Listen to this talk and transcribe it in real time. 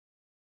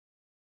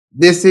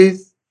This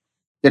is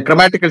a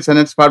grammatical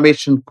sentence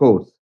formation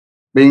course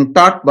being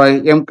taught by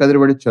M.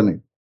 Kadirvadi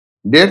Chennai.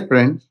 Dear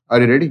friends,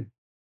 are you ready?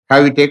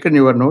 Have you taken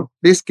your note?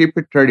 Please keep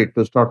it ready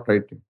to start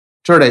writing.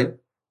 Today,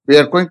 we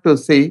are going to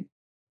see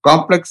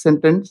complex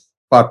sentence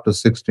part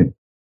 16.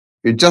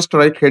 You just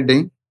write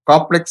heading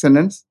complex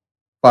sentence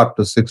part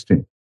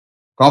 16.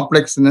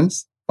 Complex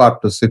sentence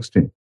part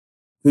 16.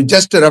 You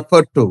just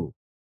refer to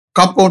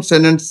compound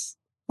sentence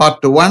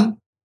part 1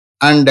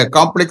 and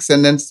complex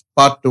sentence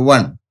part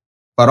 1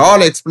 for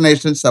all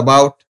explanations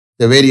about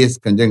the various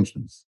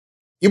conjunctions.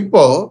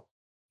 இப்போ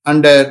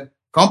under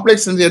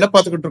complex என்ன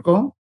பார்த்துக்கிட்டு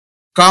இருக்கோம்?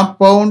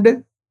 Compound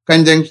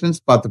conjunctions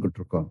பார்த்துக்கிட்டு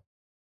இருக்கோம்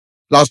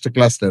last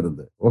கிளாஸ்ல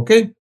இருந்து. Okay,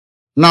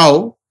 now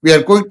we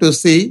are going to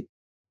see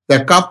the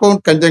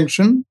compound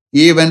conjunction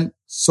even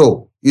so.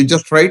 You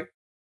just write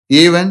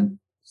even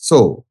so.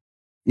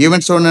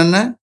 Even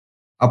சோன்னா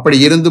அப்படி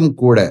இருந்தும்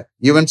கூட.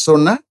 ஈவன்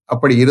சோன்னா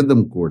அப்படி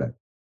இருந்தும் கூட.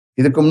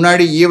 இதுக்கு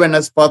முன்னாடி ஈவன்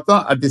எஸ்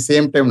பார்த்தோம், அட் தி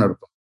சேம் டைம்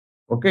நடக்கும்.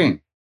 ஓகே,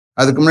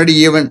 அதுக்கு முன்னாடி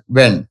ஈவன்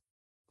வென்,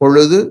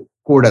 பொழுது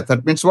கூட.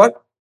 That means what?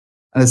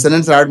 அந்த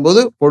சென்டென்ஸ்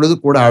ஆடும்போது பொழுது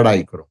கூட ஆட்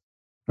ஆகிக்கிறோம்.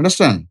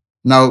 Understand?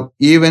 Now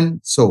even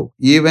so.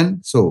 Even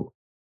so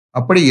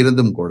அப்படி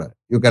இருந்தும் கூட.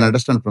 You can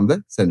understand from the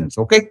sentence.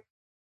 Okay,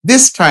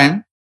 this time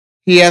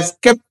he has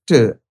kept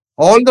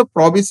all the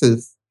promises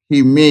he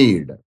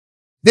made.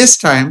 This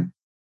time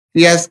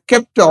he has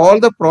kept all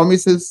the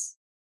promises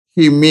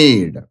he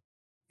made.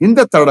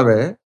 இந்த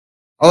தடவை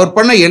அவர்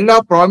பண்ண எல்லா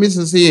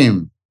ப்ராமிசஸையும்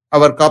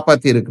அவர்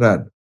காப்பாத்தி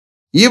இருக்கிறார்.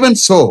 Even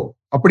so,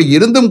 அப்படி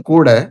இருந்தும்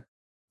கூட,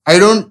 I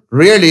don't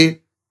really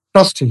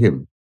trust him.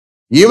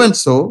 Even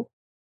so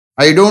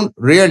I don't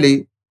really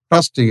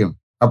trust him.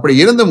 அப்படி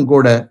இருந்தும்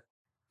கூட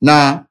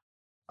நான்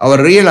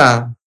அவர் ரியலா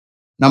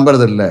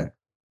நம்புறதில்லை,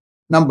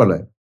 நம்பல.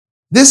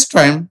 This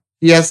time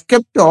he has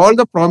kept all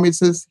the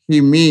promises he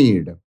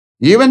made.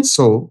 Even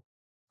so,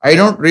 I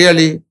don't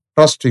really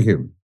trust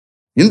him.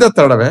 இந்த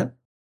தடவை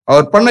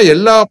அவர் பண்ண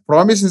எல்லா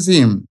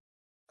ப்ராமிசஸையும்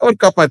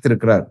அவர்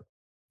காப்பாத்திருக்கிறார்.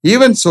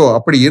 ஈவன் சோ,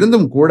 அப்படி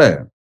இருந்தும் கூட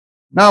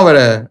நான்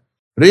அவரை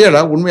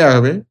ரியலா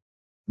உண்மையாகவே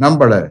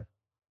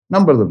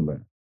நம்புறதில்லை.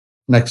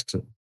 Next,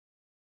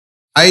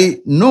 I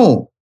know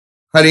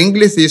her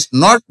English is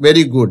not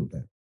very good.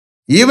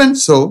 Even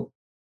so,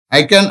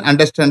 I can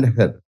understand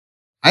her.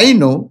 I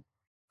know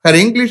her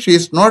English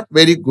is not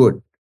very good.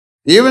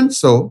 Even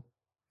so,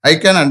 I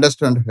can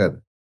understand her.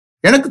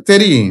 எனக்கு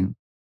தெரியும்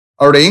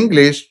அவரோட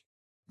இங்கிலீஷ்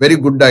வெரி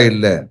குட்டா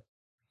இல்லை.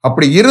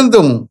 அப்படி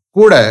இருந்தும்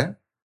கூட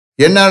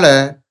என்னால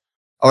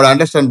அவளை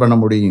understand பண்ண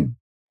முடியும்.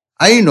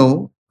 I know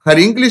her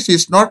English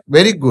is not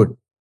very good.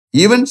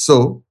 Even so,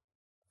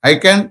 I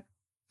can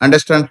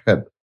understand her.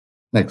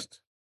 Next,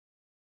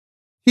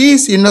 he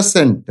is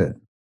innocent.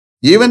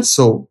 Even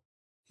so,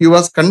 he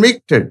was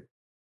convicted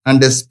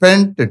and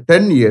spent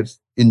 10 years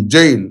in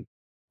jail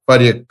for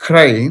a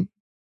crime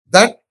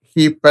that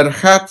he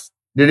perhaps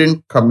didn't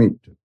commit.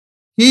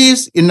 He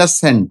is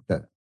innocent.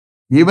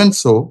 Even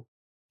so,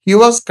 he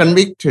was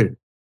convicted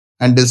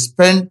and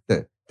spent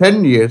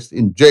 10 years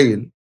in jail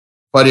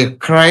for a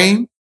crime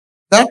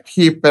that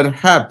he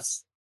perhaps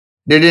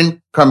didn't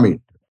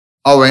commit.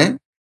 அவன்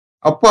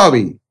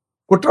அப்பாவி,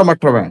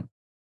 குற்றமற்றவன்.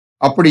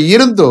 அப்படி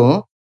இருந்தும்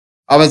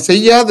அவன்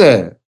செய்யாத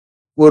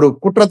ஒரு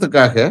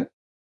குற்றத்துக்காக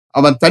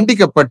அவன்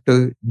தண்டிக்கப்பட்டு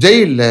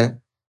ஜெயில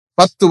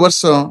 10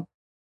 வருஷம்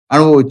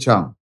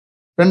அனுபவிச்சான்.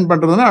 ஸ்பெண்ட்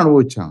பண்றதுன்னா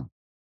அனுபவிச்சான்.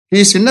 He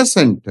is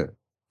innocent.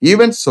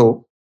 Even so,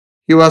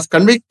 he was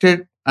convicted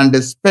and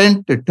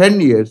spent 10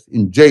 years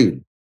in jail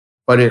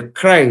for a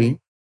crime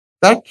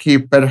that he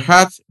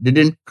perhaps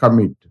didn't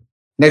commit.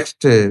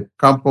 Next,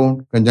 compound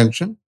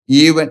conjunction,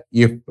 even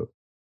if.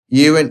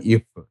 Even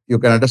if. You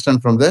can understand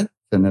from the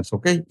sentence,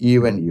 okay?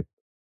 Even if.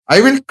 I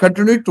will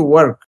continue to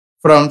work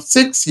from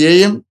 6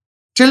 a.m.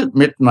 till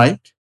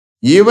midnight,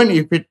 even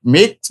if it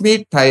makes me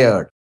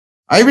tired.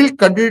 I will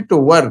continue to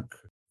work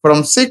from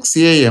 6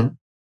 a.m.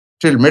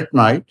 till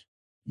midnight,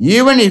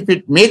 even if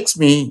it makes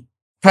me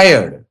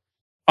tired.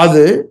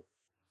 அது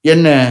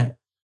என்ன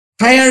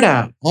டயர்டா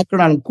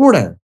ஆக்கினாலும் கூட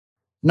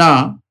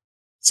நான்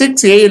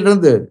 6 a.m.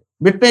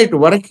 Mid night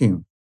வரைக்கும்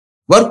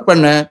work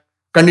பண்ண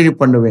continue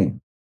பண்ணுவேன்.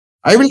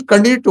 I will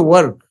continue to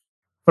work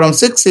from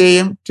 6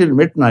 a.m. till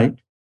midnight,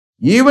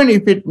 even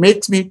if it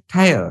makes me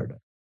tired.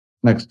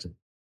 Next,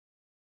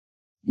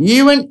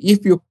 even if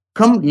you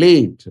come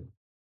late,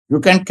 you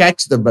can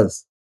catch the bus.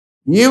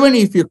 Even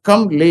if you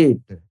come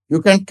late, you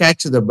can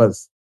catch the bus.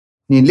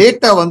 நீ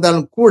லேட்டா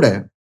வந்தாலும் கூட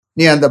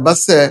நீ அந்த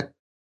பஸ்ஸை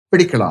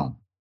பிடிக்கலாம்.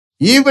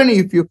 Even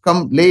if you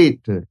come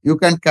late, you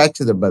can catch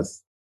the bus.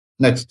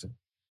 Next,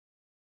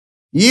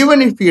 even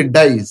if he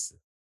dies,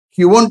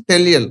 he won't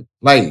tell a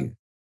lie.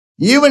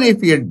 Even if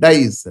he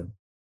dies,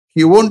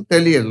 he won't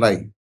tell a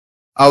lie.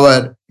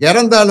 அவர்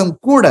இறந்தாலும்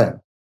கூட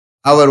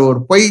அவர் ஒரு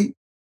பொய்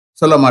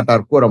சொல்ல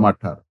மாட்டார், கூற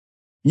மாட்டார்.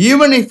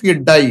 Even if he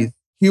dies,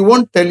 he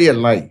won't tell a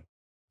lie.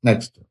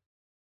 Next,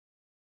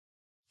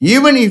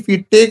 even if he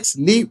takes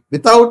leave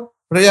without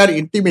prior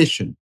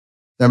intimation,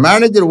 the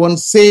manager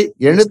won't say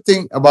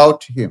anything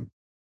about him.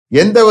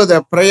 எந்தவித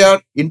prior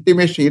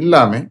intimation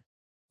இல்லாம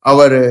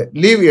அவர்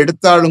லீவ்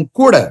எடுத்தாலும்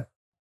கூட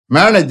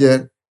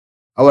மேனேஜர்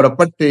அவரை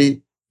பற்றி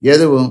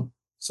எதுவும்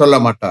சொல்ல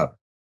மாட்டார்.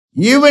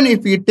 Even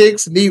if he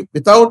takes leave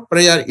without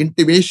prior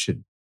intimation,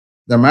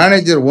 the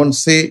manager won't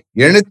say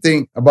anything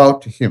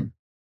about him.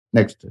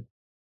 Next.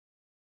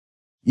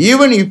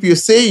 Even if you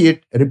say it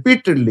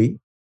repeatedly,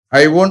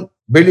 I won't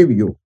believe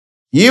you.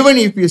 Even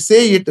if you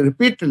say it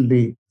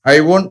repeatedly, I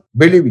won't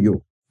believe you.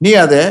 நீ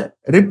அதை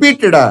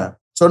ரிப்பீட்டடா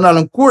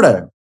சொன்னாலும் கூட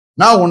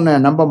நான் உன்னை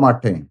நம்ப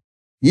மாட்டேன்.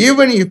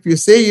 Even if you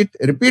say it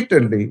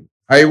repeatedly,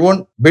 I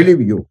won't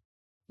believe you.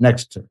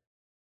 Next.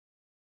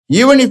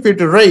 Even if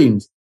it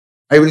rains,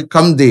 I will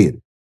come there.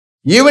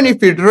 Even if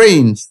it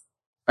rains,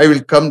 I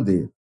will come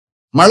there.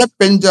 மழை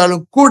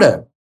பெஞ்சாலும் கூட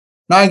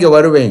நான் இங்க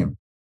வருவேன்.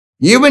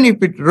 Even if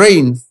it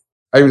rains,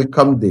 I will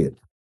come there.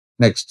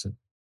 Next.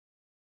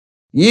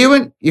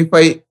 Even if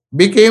I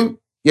became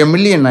a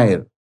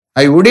millionaire,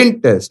 I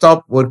wouldn't stop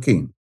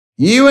working.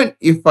 Even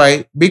if I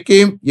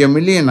became a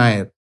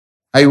millionaire,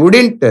 I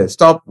wouldn't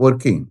stop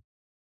working.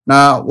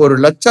 நான் ஒரு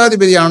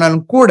லட்சாதிபதி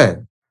ஆனாலும் கூட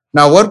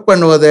நான் ஒர்க்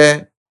பண்ணுவதை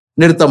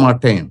நிறுத்த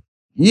மாட்டேன்.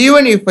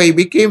 Even if I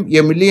became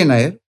a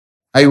millionaire,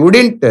 I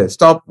wouldn't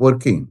stop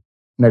working.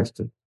 Next.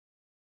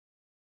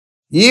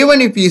 Even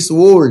if he is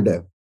old,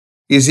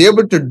 he is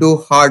able to do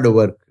hard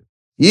work.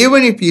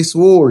 Even if he is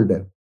old,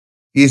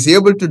 he is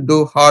able to do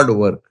hard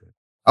work.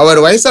 அவர்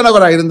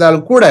வயசானவராக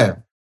இருந்தாலும் கூட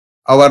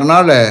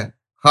அவர்னால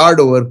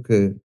hard work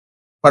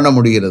பண்ண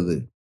முடிகிறது,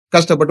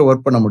 கஷ்டப்பட்டு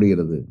work பண்ண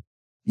முடிகிறது.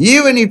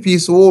 Even if he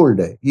is old,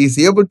 he is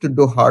able to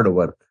do hard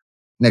work.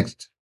 Next.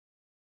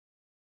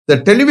 The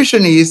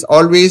television is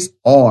always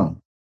on,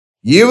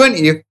 even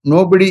if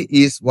nobody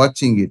is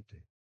watching it.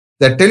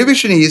 The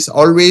television is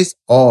always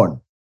on,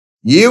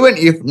 even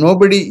if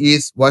nobody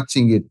is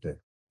watching it.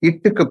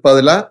 இட்டுக்கு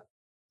பதிலா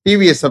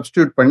டிவியை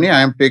substitute பண்ணி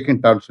I am taking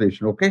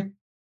translation. Okay,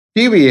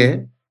 டிவியை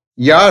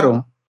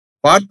யாரும்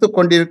பார்த்து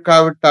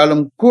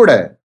கொண்டிருக்காவிட்டாலும் கூட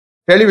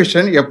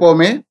television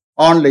எப்பவுமே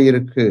ஆன்ல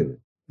இருக்கு.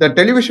 The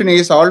television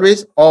is always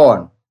on,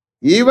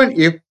 even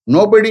if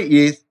nobody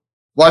is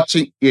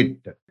watching it.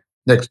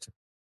 Next.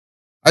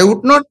 I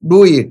would not do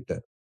it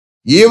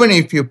even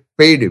if you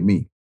paid me.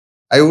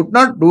 I would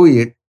not do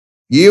it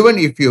even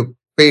if you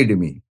paid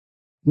me.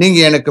 நீங்க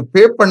எனக்கு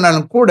பே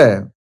பண்ணாலும் கூட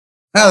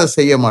நான் அதை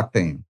செய்ய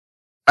மாட்டேன்.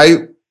 I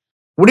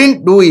wouldn't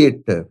do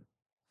it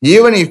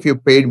even if you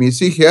paid me.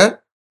 See here,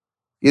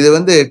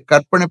 இது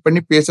கற்பனை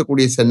பண்ணி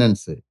பேசக்கூடிய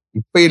சென்டென்ஸ்.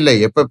 இப்ப இல்லை,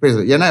 எப்ப பேச,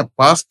 ஏன்னா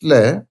பாஸ்ட்ல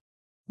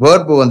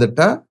வேர்பு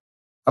வந்துட்டா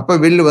அப்ப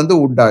வில்லு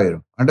உட்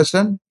ஆயிரும்.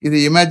 அண்டர்ஸ்டாண்ட்? இது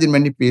இமேஜின்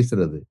பண்ணி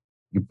பேசுறது.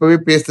 இப்பவே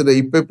பேசுறது,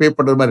 இப்ப பே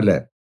பண்ற மாதிரி இல்ல.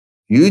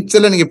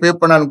 ஃபியூச்சர்ல நீங்க பே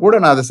பண்ணாலும் கூட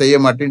நான் அதை செய்ய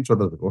மாட்டேன்னு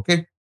சொல்றது. Okay,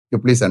 you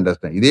please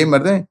understand. இதே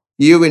மாதிரி தான்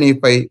even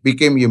if I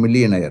became a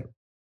millionaire,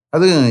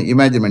 அது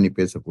இமேஜின் பண்ணி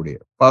பேசக்கூடிய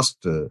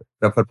பாஸ்ட்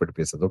ரெஃபர் பண்ணி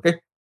பேசுறது. Okay,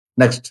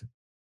 next.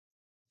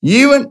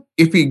 Even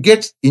if he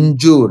gets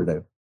injured,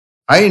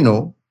 I know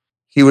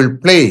he will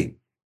play.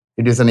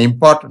 It is an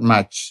important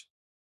match.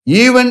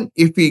 Even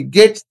if he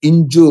gets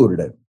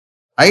injured,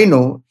 I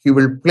know he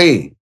will play.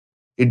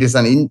 It is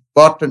an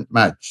important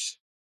match.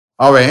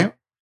 அவன்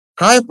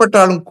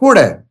காயப்பட்டாலும் கூட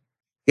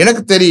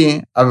எனக்கு தெரியும்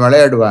அவன்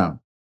விளையாடுவான்,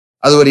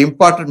 அது ஒரு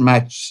important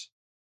match.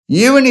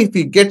 Even if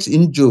he gets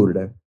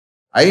injured,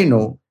 I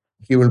know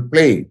he will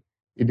play.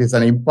 It is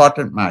an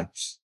important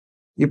match.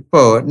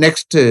 இப்போ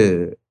next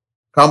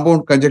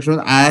compound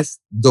conjunction as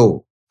தோ.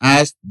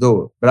 ஆஸ் தோ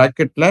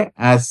பிராக்கெட்ல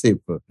ஆஸ்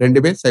இஃப்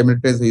ரெண்டுமே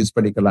சைமல்டேனியஸா யூஸ்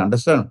பண்ணிக்கலாம்.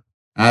 அண்டர்ஸ்டாண்ட்?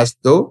 ஆஸ்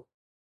தோ,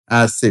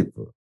 ஆஸ்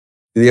இஃப்.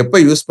 இது எப்ப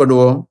யூஸ்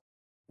பண்ணுவோம்?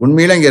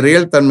 உண்மையில இங்க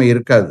ரியல் தன்மை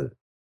இருக்காது.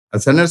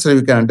 அது சென்டென்ஸ்ல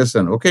we can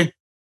understand. Okay.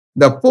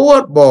 The poor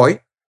boy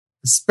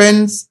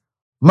spends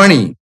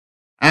money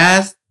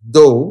as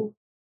though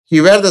he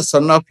were the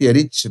son of a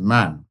rich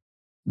man.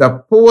 The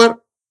poor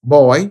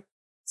boy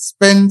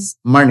spends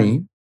money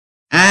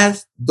as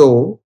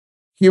though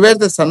he were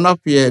the son of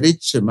a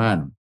rich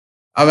man.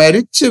 அவன்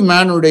rich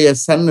மேனுடைய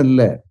Sun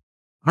இல்ல,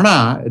 ஆனா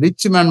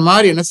rich man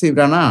மாதிரி என்ன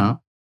செய்யறானா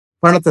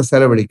பணத்தை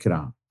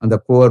செலவழிக்கிறான் அந்த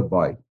poor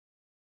பாய்.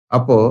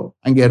 அப்போ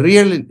அங்க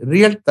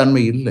ரியல்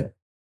தன்மை இல்லை,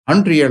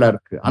 அன்ரியலா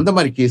இருக்கு. அந்த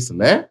மாதிரி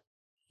கேஸ்ல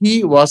he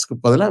wasக்கு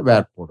பதிலா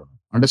வேர் போடணும்.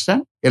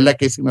 அண்டர்ஸ்டாண்ட்? எல்லா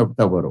கேஸுக்குமே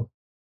அப்படித்தான் வரும்.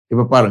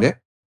 இப்ப பாருங்க,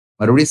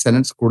 மறுபடியும்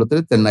சென்டென்ஸ்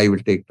கொடுத்துட்டு then I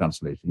will take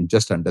translation. You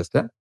just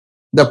understand.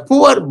 The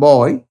poor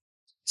boy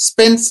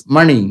spends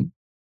money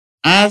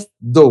as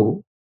though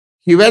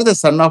he were the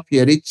son of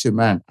a rich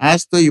man. As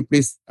though, you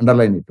please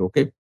underline it.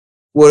 Okay.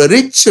 ஒரு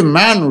rich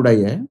man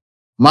உடைய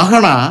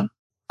மகனா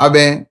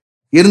அவன்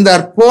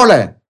இருந்தார் போல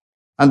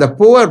அந்த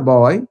poor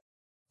பாய்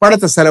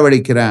பணத்தை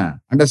செலவழிக்கிறான்.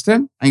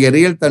 Understand? அங்க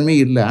real தன்மை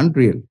இல்லை,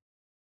 அன்ரியல்.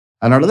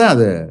 அதனாலதான்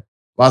அது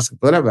வாஸ்க்கு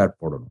பதிலாக வேர்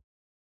போடணும்.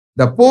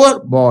 The poor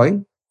boy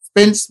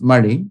spends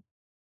money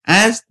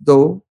as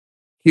though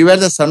he were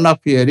the son of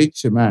a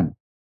rich man.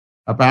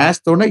 அப்ப as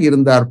though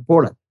இருந்தார்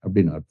போல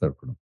அப்படின்னு அர்த்தம்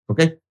இருக்கணும்.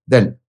 ஓகே.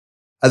 தென்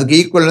அதுக்கு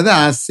equal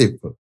as if.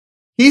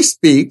 He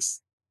speaks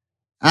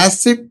as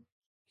if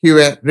he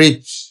were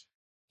rich.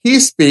 He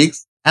speaks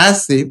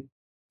as if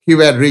he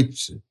were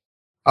rich.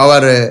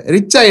 அவர்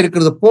ரிச்சா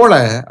இருக்கிறது போல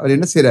அவர்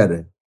என்ன செய்யறாரு?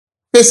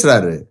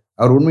 பேசுறாரு.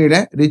 அவர் உண்மையில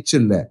ரிச்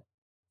இல்ல,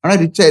 ஆனா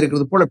ரிச்சா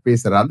இருக்கிறது போல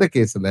பேசுறாரு. அந்த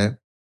கேஸ்ல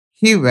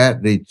he were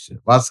rich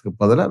வாஸ்க்கு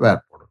பதிலா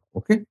வேர் போடணும்.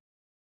 Okay.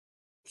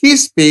 He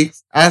speaks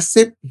as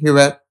if he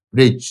were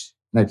rich.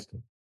 Next.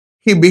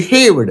 He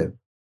behaved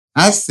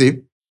as if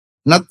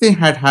nothing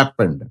had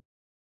happened.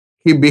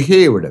 He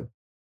behaved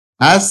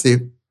as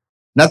if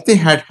nothing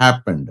had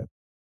happened.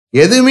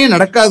 எதுவுமே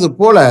நடக்காது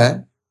போல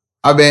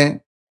அவன்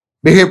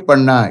பிஹேவ்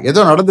பண்ணா. ஏதோ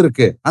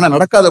நடந்திருக்கு ஆனா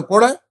நடக்காத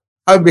போல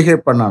அவன்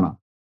பிஹேவ் பண்ணானா.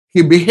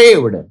 He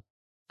behaved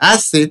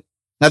as if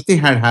nothing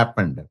had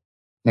happened.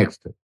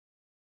 Next.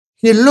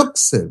 He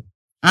looks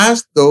as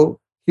though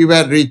he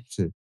were rich.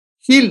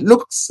 He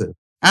looks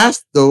as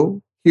though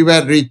he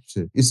were rich.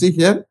 You see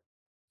here?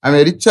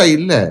 அவன் ரிச்சா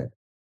இல்ல.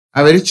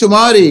 அவன் ரிச்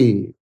மாதிரி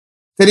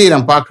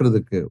தெரியலாம்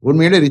பாக்குறதுக்கு.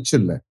 உண்மையிலே ரிச்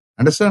இல்ல.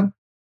 அண்டர்ஸ்டாண்ட்?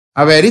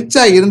 அவன்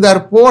ரிச்சா இருந்தார்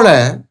போல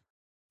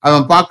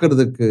அவன்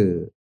பாக்குறதுக்கு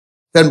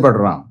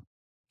தென்படுறான்.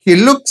 He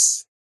looks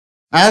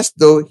as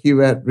though he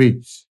were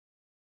rich.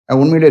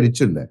 அவன் உண்மையிலே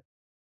ரிச் இல்ல.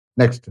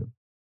 Next.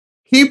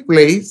 He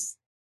plays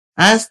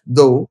as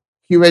though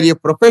he were a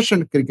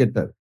professional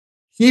cricketer.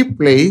 He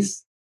plays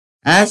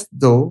as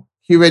though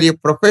he were a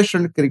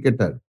professional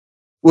cricketer.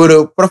 ஒரு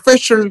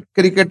ப்ரொஃபஷனல்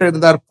கிரிக்கெட்டர்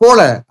இருந்தார் போல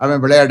அவன்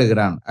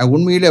விளையாடுகிறான்.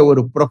 உண்மையிலே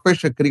ஒரு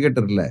ப்ரொஃபஷனல்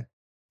கிரிக்கெட்டர் இல்ல.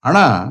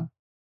 ஆனா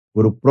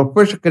ஒரு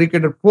ப்ரொஃபஷனல்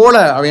கிரிக்கெட்டர் போல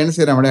அவன் என்ன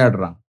செய்யறான்,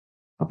 விளையாடுறான்.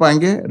 அப்ப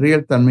அங்கே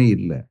ரியல் தன்மை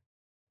இல்லை.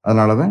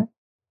 அதனாலதான்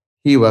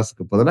he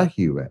wasக்கு பதிலா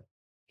he were.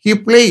 He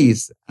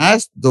plays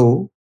as though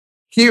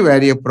he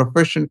were a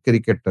professional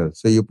cricketer.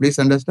 So you please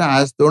understand,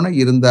 as though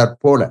இருந்தார்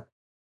போல.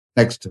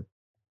 Next.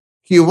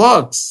 He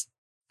walks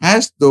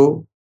as though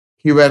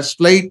he were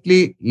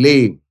slightly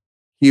lame.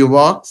 He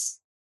walks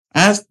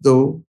as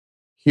though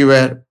he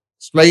were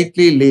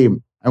slightly lame.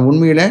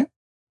 உண்மையில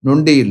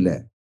நொண்டி இல்லை.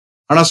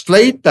 ஆனா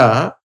ஸ்லைட்டா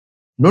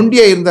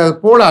நொண்டியா இருந்தது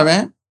போல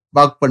அவன்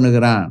walk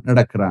பண்ணுகிறான்,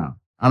 நடக்கிறான்.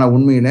 ஆனா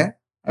உண்மையில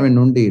அவன்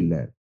நொண்டி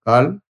இல்லை,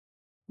 கால்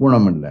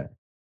ஊனம் இல்லை.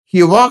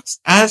 He walks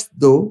as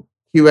though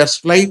he were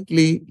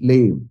slightly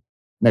lame.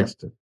 Next.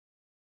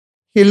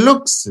 He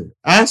looks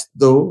as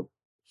though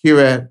he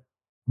were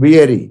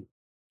weary.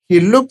 He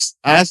looks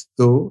as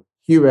though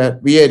he were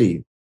weary.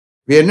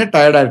 வேர்னு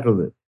டயர்டா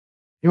இருக்கிறது.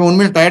 இவன்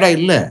உண்மையில் டயர்டா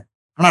இல்லை,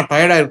 ஆனா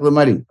டயர்டா இருக்கிறது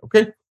மாதிரி.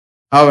 ஓகே,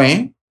 அவன்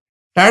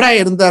டயர்டா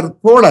இருந்தார்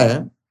போல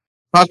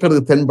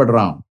பார்க்கறது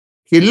தென்படுறான்.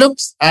 He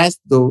looks as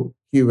though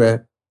he were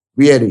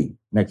weary.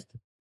 Next.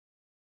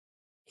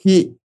 He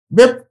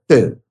wept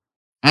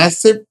as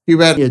if he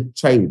were a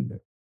child.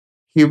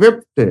 He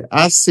wept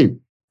as if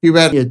he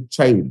were a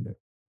child.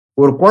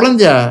 ஒரு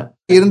குழந்தையா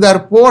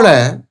இருந்தார் போல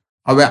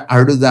அவன்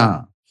அழுதான்.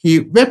 He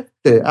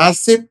wept as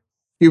if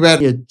he were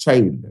a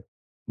child.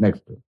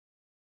 Next.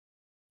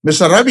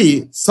 Mr. Ravi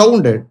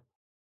sounded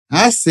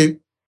as if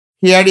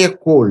he had a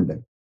cold.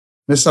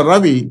 Mr.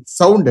 Ravi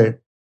sounded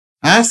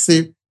as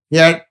if he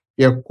had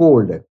a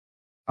cold.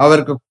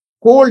 அவருக்கு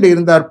cold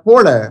இருந்தார்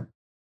போல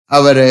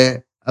அவரு,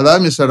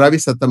 அதாவது மிஸ்டர் ரவி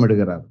சத்தம்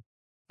எடுக்கிறார்.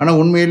 ஆனா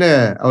உண்மையில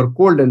அவர்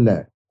கோல்டு இல்லை,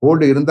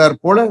 கோல்டு இருந்தார்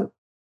போல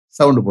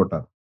சவுண்ட்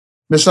போட்டார்.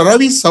 Mister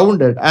Ravi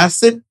sounded as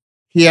if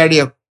he had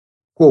a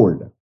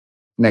cold.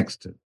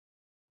 Next.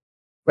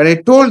 When I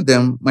told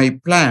them my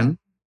plan,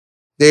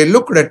 they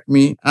looked at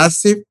me as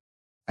if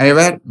I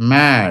were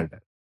mad.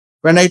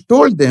 When I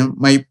told them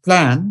my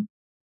plan,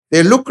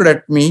 they looked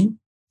at me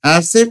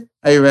as if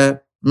I were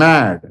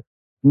mad.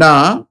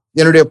 நான்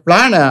என்னுடைய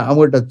பிளானை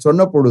அவங்ககிட்ட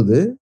சொன்ன பொழுது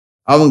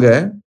அவங்க,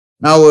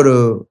 நான் ஒரு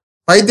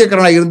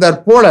பைத்தியக்காரனா இருந்தார்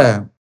போல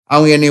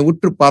அவங்க என்னை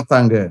உற்று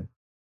பார்த்தாங்க.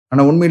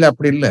 ஆனா உண்மையில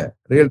அப்படி இல்லை,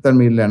 ரியல்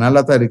தன்மை இல்லை,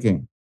 நல்லா தான்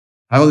இருக்கேன்.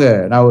 அவங்க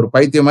நான் ஒரு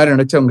பைத்தியம் மாதிரி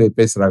நினைச்சு அவங்க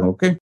பேசுறாங்க.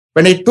 Okay.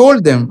 When I told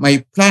them my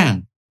plan,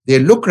 they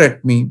looked at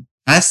me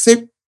as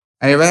if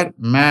I were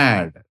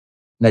mad.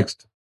 Next.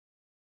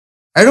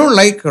 I don't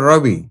like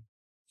Ravi.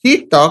 He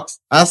talks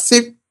as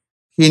if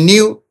he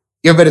knew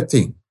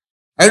everything.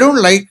 I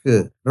don't like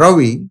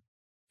Ravi.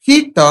 He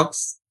talks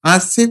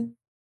as if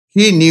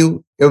he knew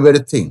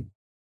everything.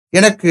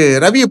 எனக்கு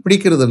ரவியை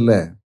பிடிக்கிறது இல்லை.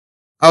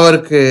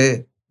 அவருக்கு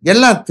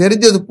எல்லாம்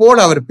தெரிஞ்சது போல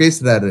அவர்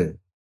பேசுறாரு.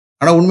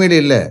 ஆனா உண்மையில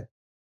இல்ல,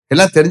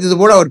 எல்லாம் தெரிஞ்சது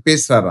போல அவர்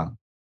பேசுறாராம்.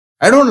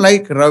 I don't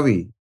like Ravi.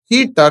 He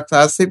talks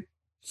as if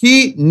he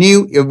knew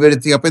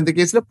everything. அப்ப இந்த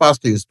கேஸ்ல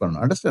பாஸ்ட் யூஸ்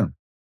பண்ணணும். Understand?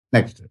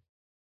 Next.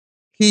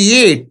 He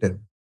ate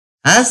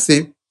as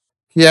if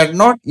he had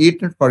not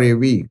eaten for a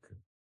week.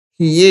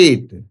 He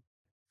ate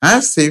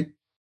as if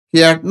he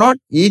had not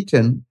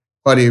eaten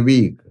for a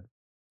week.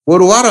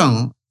 ஒரு வாரம்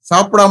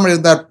சாப்பிடாமல்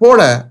இருந்தார்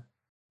போல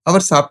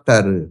அவர்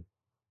சாப்பிட்டாரு.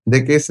 இந்த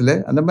கேஸ்ல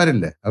அந்த மாதிரி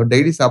இல்லை, அவர்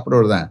டெய்லி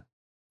சாப்பிடுறது தான்,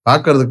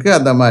 பார்க்கறதுக்கு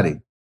அந்த மாதிரி.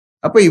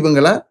 அப்ப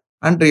இவங்கள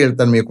அன்றியல்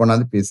தன்மையை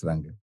கொண்டாந்து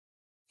பேசுறாங்க.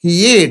 He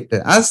ate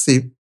as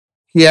if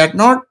he had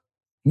not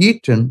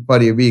eaten for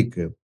a week.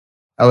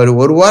 அவர்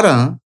ஒரு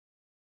வாரம்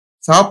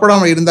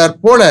சாப்பிடாம இருந்தார்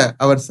போல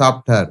அவர்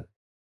சாப்பிட்டார்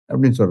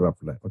அப்படின்னு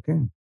சொல்றாப்புல. Okay.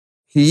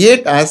 He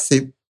ate as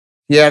if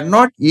he had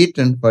not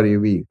eaten for a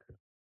week.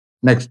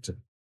 Next.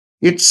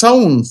 It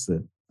sounds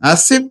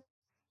as if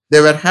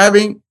they were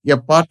having a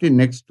party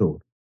next door.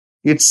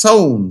 It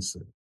sounds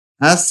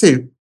as if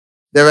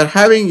they were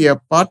having a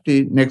party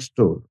next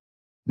door.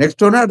 Next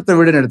door அடுத்த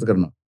வீடுன்னு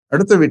எடுத்துக்கணும்.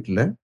 அடுத்த வீட்டுல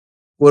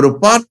ஒரு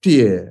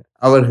பார்ட்டியை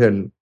அவர்கள்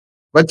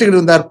வச்சுக்கிட்டு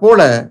இருந்தார்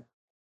போல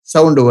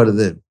சவுண்ட்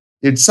வருது.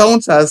 It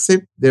sounds as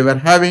if they were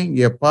having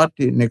a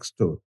party next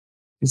door.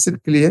 Is it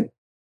clear?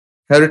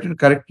 Have written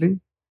correctly?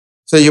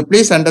 So you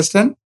please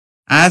understand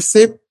as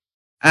if,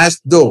 as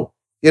though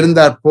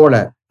இருந்தார் போல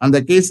அந்த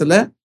கேஸ்ல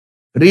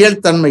ரியல்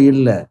தன்மை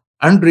இல்ல,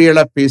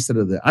 அன்ரியலா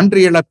பேசுறது.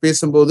 அன்ரியலா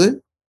பேசும்போது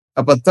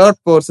அப்ப third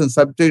person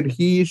subject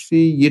he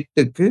she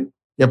இட்டுக்கு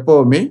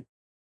எப்பவுமே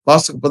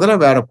பாஸ்க்கு பதிலாக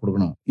வேற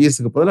கொடுக்கணும்,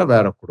 ஈஸுக்கு பதிலாக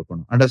வேற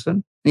கொடுக்கணும்.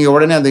 அண்டர்ஸ்டாண்ட்? நீங்க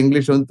உடனே அந்த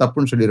இங்கிலீஷ் வந்து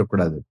தப்புன்னு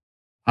சொல்லிடக்கூடாது.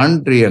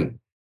 அன்ரியல்,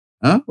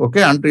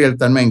 ஓகே, அன்ரியல்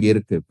தன்மை இங்க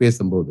இருக்கு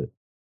பேசும்போது.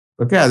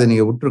 ஓகே, அதை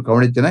நீங்க உற்று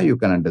கவனிச்சுன்னா you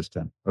can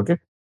understand. Okay,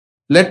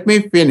 let me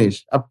finish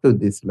up to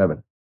this level.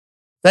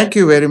 Thank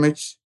you very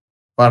much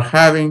for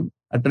having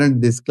attended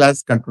this class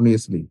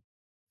continuously.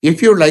 If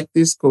you like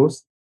this course,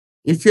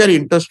 if you are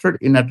interested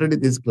in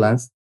attending this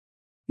class,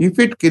 if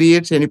it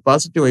creates any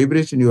positive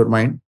vibration in your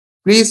mind,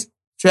 please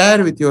share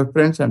with your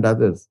friends and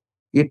others.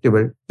 It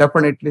will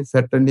definitely,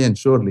 certainly, and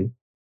surely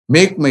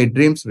make my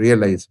dreams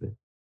realized.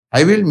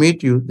 I will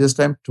meet you this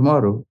time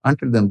tomorrow.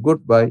 Until then,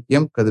 goodbye.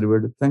 M.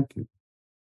 Kadirvedu. Thank you.